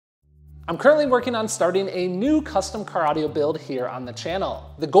I'm currently working on starting a new custom car audio build here on the channel.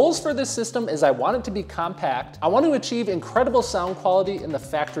 The goals for this system is I want it to be compact, I want to achieve incredible sound quality in the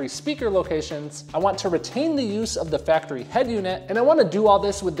factory speaker locations, I want to retain the use of the factory head unit, and I want to do all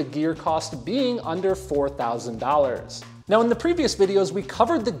this with the gear cost being under $4,000. Now in the previous videos, we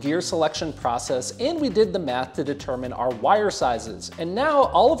covered the gear selection process and we did the math to determine our wire sizes. And now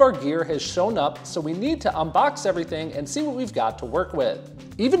all of our gear has shown up, so we need to unbox everything and see what we've got to work with.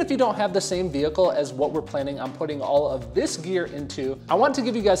 Even if you don't have the same vehicle as what we're planning on putting all of this gear into, I want to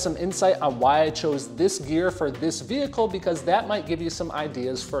give you guys some insight on why I chose this gear for this vehicle, because that might give you some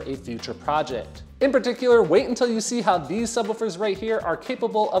ideas for a future project. In particular, wait until you see how these subwoofers right here are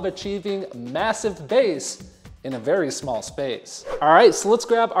capable of achieving massive bass in a very small space. All right, so let's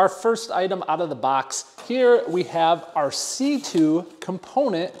grab our first item out of the box. Here we have our C2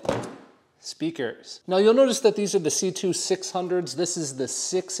 component speakers. Now you'll notice that these are the C2 600s. This is the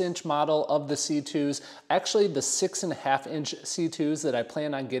 6-inch model of the C2s. Actually, the 6.5-inch C2s that I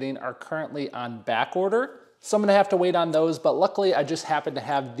plan on getting are currently on back order. So I'm gonna have to wait on those, but luckily I just happen to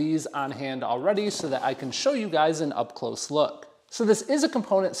have these on hand already so that I can show you guys an up-close look. So this is a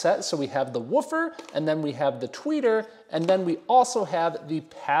component set, so we have the woofer, and then we have the tweeter, and then we also have the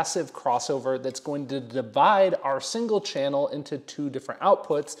passive crossover that's going to divide our single channel into two different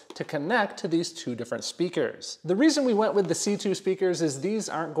outputs to connect to these two different speakers. The reason we went with the C2 speakers is these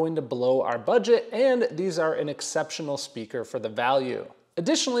aren't going to blow our budget, and these are an exceptional speaker for the value.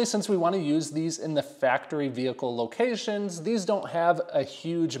 Additionally, since we want to use these in the factory vehicle locations, these don't have a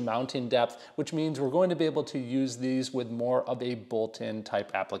huge mounting depth, which means we're going to be able to use these with more of a bolt-in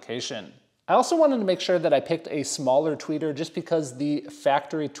type application. I also wanted to make sure that I picked a smaller tweeter just because the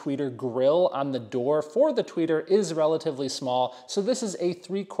factory tweeter grill on the door for the tweeter is relatively small, so this is a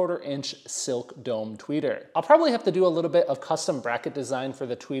 3/4 inch silk dome tweeter. I'll probably have to do a little bit of custom bracket design for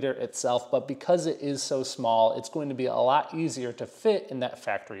the tweeter itself, but because it is so small, it's going to be a lot easier to fit in that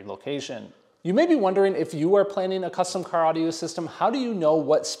factory location. You may be wondering, if you are planning a custom car audio system, how do you know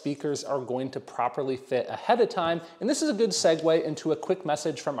what speakers are going to properly fit ahead of time? And this is a good segue into a quick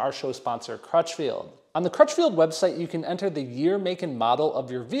message from our show sponsor, Crutchfield. On the Crutchfield website, you can enter the year, make, and model of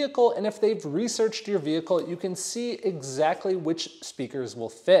your vehicle, and if they've researched your vehicle, you can see exactly which speakers will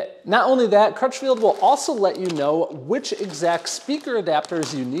fit. Not only that, Crutchfield will also let you know which exact speaker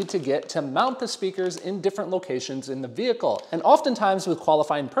adapters you need to get to mount the speakers in different locations in the vehicle. And oftentimes with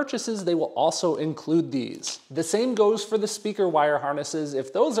qualifying purchases, they will also include these. The same goes for the speaker wire harnesses.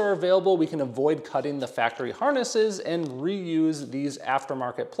 If those are available, we can avoid cutting the factory harnesses and reuse these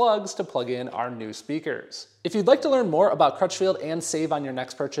aftermarket plugs to plug in our new speakers. If you'd like to learn more about Crutchfield and save on your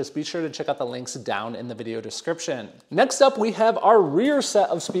next purchase, be sure to check out the links down in the video description. Next up, we have our rear set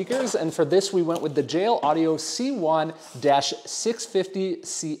of speakers, and for this we went with the JL Audio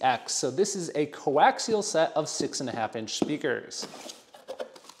C1-650CX. So this is a coaxial set of 6.5-inch speakers.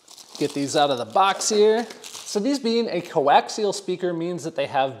 Get these out of the box here. So these being a coaxial speaker means that they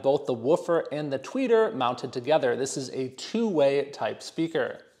have both the woofer and the tweeter mounted together. This is a two-way type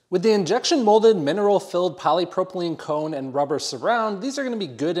speaker. With the injection molded mineral-filled polypropylene cone and rubber surround, these are going to be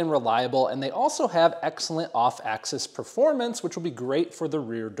good and reliable, and they also have excellent off-axis performance, which will be great for the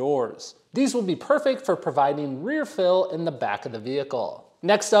rear doors. These will be perfect for providing rear fill in the back of the vehicle.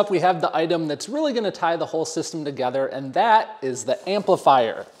 Next up, we have the item that's really going to tie the whole system together, and that is the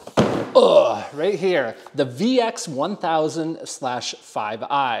amplifier. Right here, the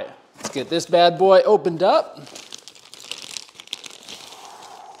VX1000/5i. Let's get this bad boy opened up.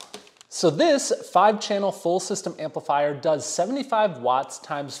 So this 5-channel full system amplifier does 75 watts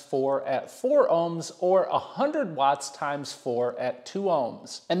times 4 at 4 ohms or 100 watts times 4 at 2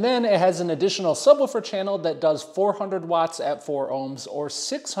 ohms. And then it has an additional subwoofer channel that does 400 watts at 4 ohms or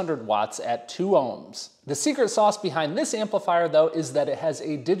 600 watts at 2 ohms. The secret sauce behind this amplifier though is that it has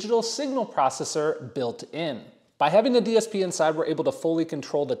a digital signal processor built in. By having the DSP inside, we're able to fully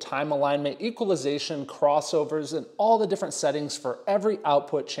control the time alignment, equalization, crossovers, and all the different settings for every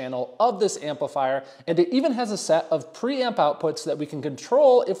output channel of this amplifier. And it even has a set of preamp outputs that we can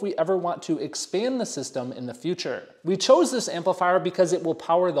control if we ever want to expand the system in the future. We chose this amplifier because it will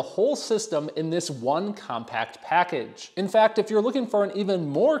power the whole system in this one compact package. In fact, if you're looking for an even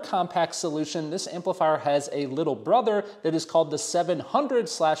more compact solution, this amplifier has a little brother that is called the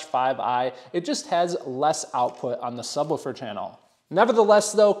 700/5i. It just has less output on the subwoofer channel.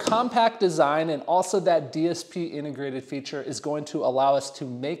 Nevertheless though, compact design and also that DSP integrated feature is going to allow us to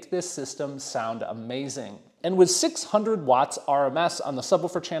make this system sound amazing. And with 600 watts RMS on the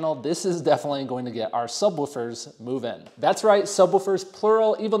subwoofer channel, this is definitely going to get our subwoofers moving. That's right, subwoofers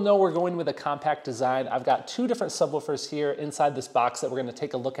plural. Even though we're going with a compact design, I've got two different subwoofers here inside this box that we're gonna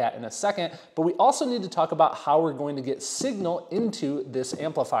take a look at in a second, but we also need to talk about how we're going to get signal into this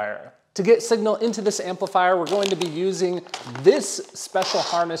amplifier. To get signal into this amplifier, we're going to be using this special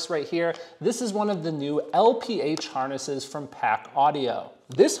harness right here. This is one of the new LPH harnesses from CarAudio.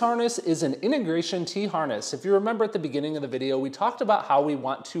 This harness is an integration T-harness. If you remember at the beginning of the video, we talked about how we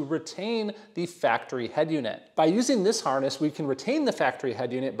want to retain the factory head unit. By using this harness, we can retain the factory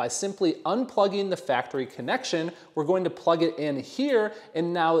head unit by simply unplugging the factory connection. We're going to plug it in here,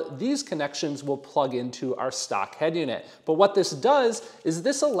 and now these connections will plug into our stock head unit. But what this does is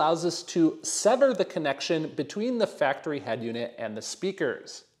this allows us to sever the connection between the factory head unit and the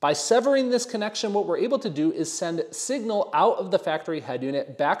speakers. By severing this connection, what we're able to do is send signal out of the factory head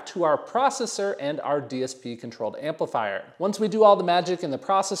unit back to our processor and our DSP controlled amplifier. Once we do all the magic in the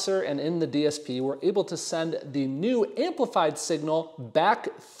processor and in the DSP, we're able to send the new amplified signal back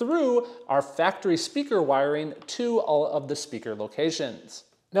through our factory speaker wiring to all of the speaker locations.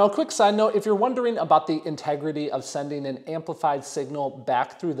 Now, a quick side note, if you're wondering about the integrity of sending an amplified signal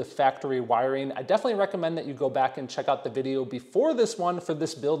back through the factory wiring, I definitely recommend that you go back and check out the video before this one for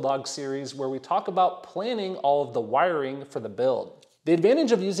this build log series where we talk about planning all of the wiring for the build. The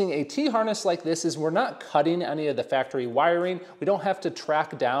advantage of using a T-harness like this is we're not cutting any of the factory wiring. We don't have to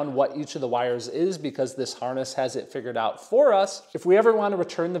track down what each of the wires is because this harness has it figured out for us. If we ever want to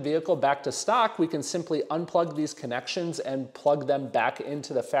return the vehicle back to stock, we can simply unplug these connections and plug them back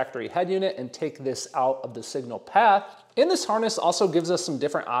into the factory head unit and take this out of the signal path. And this harness also gives us some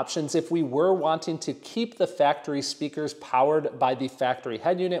different options. If we were wanting to keep the factory speakers powered by the factory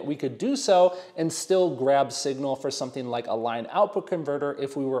head unit, we could do so and still grab signal for something like a line output converter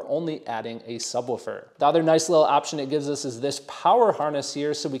if we were only adding a subwoofer. The other nice little option it gives us is this power harness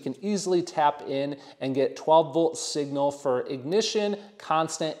here, so we can easily tap in and get 12-volt signal for ignition,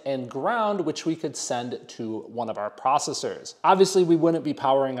 constant, and ground, which we could send to one of our processors. Obviously, we wouldn't be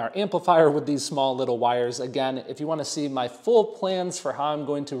powering our amplifier with these small little wires. Again, if you want to see my full plans for how I'm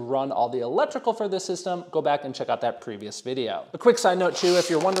going to run all the electrical for this system, go back and check out that previous video. A quick side note too,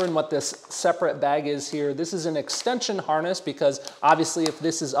 if you're wondering what this separate bag is here, this is an extension harness because obviously if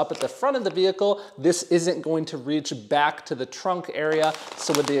this is up at the front of the vehicle, this isn't going to reach back to the trunk area.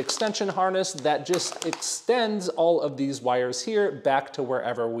 So with the extension harness, that just extends all of these wires here back to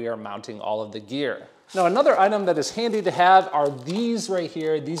wherever we are mounting all of the gear. Now, another item that is handy to have are these right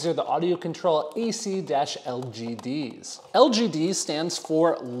here. These are the audio control AC-LGDs. LGD stands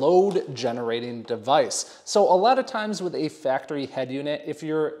for load generating device. So a lot of times with a factory head unit, if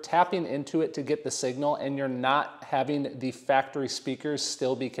you're tapping into it to get the signal and you're not having the factory speakers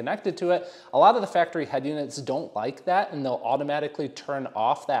still be connected to it, a lot of the factory head units don't like that and they'll automatically turn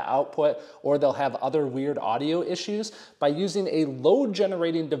off that output or they'll have other weird audio issues. By using a load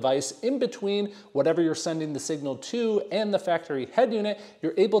generating device in between whatever you're sending the signal to and the factory head unit,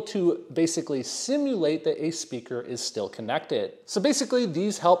 you're able to basically simulate that a speaker is still connected. So basically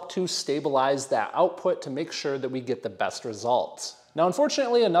these help to stabilize that output to make sure that we get the best results. Now,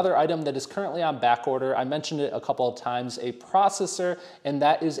 unfortunately, another item that is currently on back order, I mentioned it a couple of times, a processor, and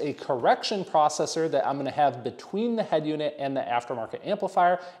that is a correction processor that I'm gonna have between the head unit and the aftermarket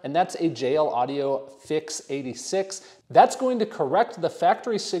amplifier, and that's a JL Audio Fix 86. That's going to correct the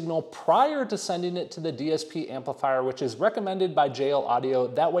factory signal prior to sending it to the DSP amplifier, which is recommended by JL Audio.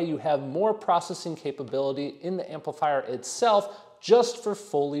 That way you have more processing capability in the amplifier itself just for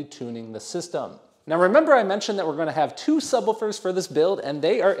fully tuning the system. Now remember I mentioned that we're gonna have two subwoofers for this build and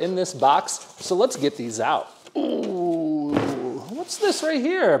they are in this box, so let's get these out. Ooh, what's this right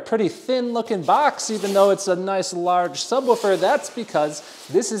here? A pretty thin looking box, even though it's a nice large subwoofer. That's because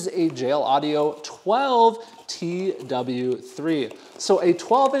this is a JL Audio 12 TW3. So a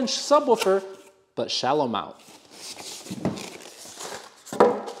 12-inch subwoofer, but shallow mount.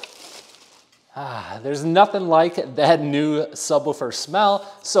 There's nothing like that new subwoofer smell.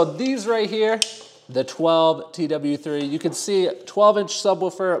 So these right here, the 12 TW3, you can see 12-inch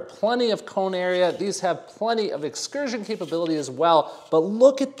subwoofer, plenty of cone area. These have plenty of excursion capability as well, but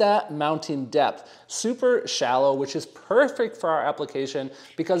look at that mounting depth. Super shallow, which is perfect for our application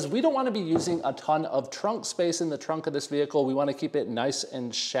because we don't want to be using a ton of trunk space in the trunk of this vehicle. We want to keep it nice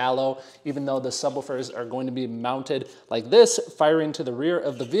and shallow, even though the subwoofers are going to be mounted like this, firing to the rear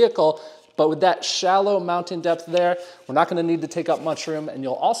of the vehicle. But with that shallow mounting depth there, we're not gonna need to take up much room. And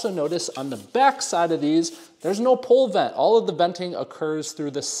you'll also notice on the back side of these, there's no pole vent. All of the venting occurs through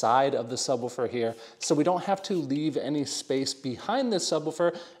the side of the subwoofer here. So we don't have to leave any space behind this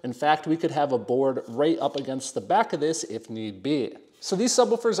subwoofer. In fact, we could have a board right up against the back of this if need be. So these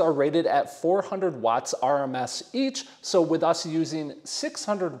subwoofers are rated at 400 watts RMS each. So with us using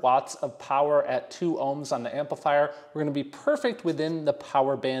 600 watts of power at 2 ohms on the amplifier, we're gonna be perfect within the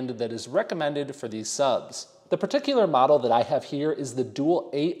power band that is recommended for these subs. The particular model that I have here is the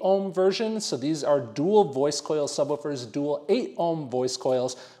dual 8 ohm version. So these are dual voice coil subwoofers, dual 8 ohm voice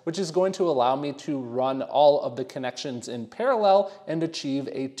coils, which is going to allow me to run all of the connections in parallel and achieve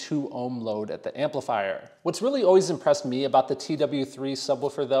a 2 ohm load at the amplifier. What's really always impressed me about the TW3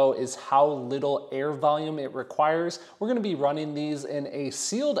 subwoofer though is how little air volume it requires. We're gonna be running these in a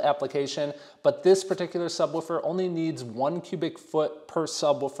sealed application, but this particular subwoofer only needs 1 cubic foot per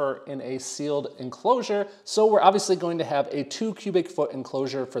subwoofer in a sealed enclosure. So we're obviously going to have a 2 cubic foot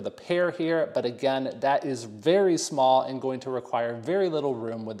enclosure for the pair here, but again, that is very small and going to require very little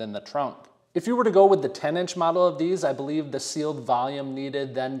room within the trunk. If you were to go with the 10-inch model of these, I believe the sealed volume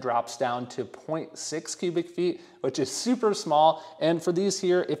needed then drops down to 0.6 cubic feet, which is super small. And for these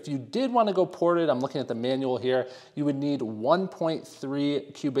here, if you did want to go ported, I'm looking at the manual here, you would need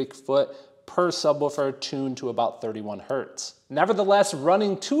 1.3 cubic foot per subwoofer tuned to about 31 hertz. Nevertheless,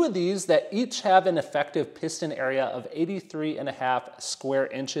 running 2 of these that each have an effective piston area of 83.5 square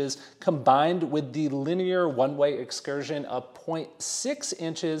inches combined with the linear one-way excursion of 0.6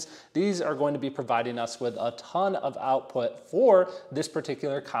 inches, these are going to be providing us with a ton of output for this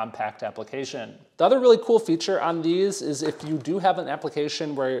particular compact application. The other really cool feature on these is if you do have an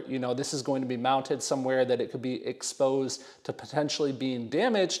application where this is going to be mounted somewhere that it could be exposed to potentially being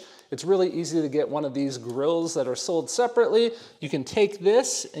damaged, it's really easy to get one of these grills that are sold separately. You can take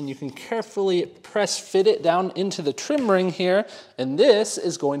this and you can carefully press fit it down into the trim ring here, and this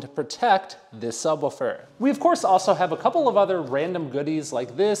is going to protect this subwoofer. We of course also have a couple of other random goodies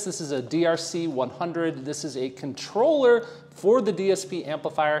like this. This is a DRC 100. This is a controller for the DSP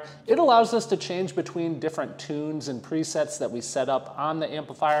amplifier. It allows us to change between different tunes and presets that we set up on the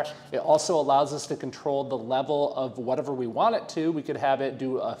amplifier. It also allows us to control the level of whatever we want it to. We could have it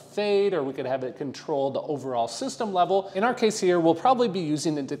do a fade, or we could have it control the overall system level. In our case here, we'll probably be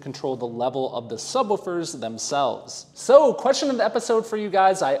using it to control the level of the subwoofers themselves. So, question of the episode for you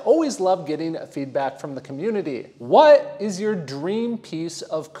guys. I always love getting feedback from the community. What is your dream piece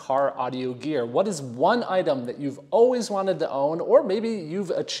of car audio gear? What is one item that you've always wanted to own, or maybe you've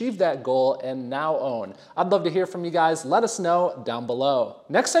achieved that goal and now own? I'd love to hear from you guys. Let us know down below.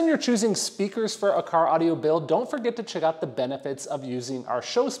 Next time you're choosing speakers for a car audio build, don't forget to check out the benefits of using our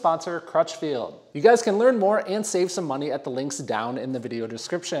show sponsor, Crutchfield. You guys can learn more and save some money at the links down in the video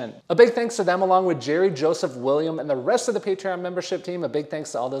description. A big thanks to them, along with Jerry, Joseph, William, and the rest of the Patreon membership team. A big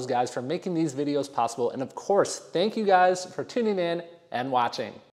thanks to all those guys for making these videos possible. And of course, thank you guys for tuning in and watching.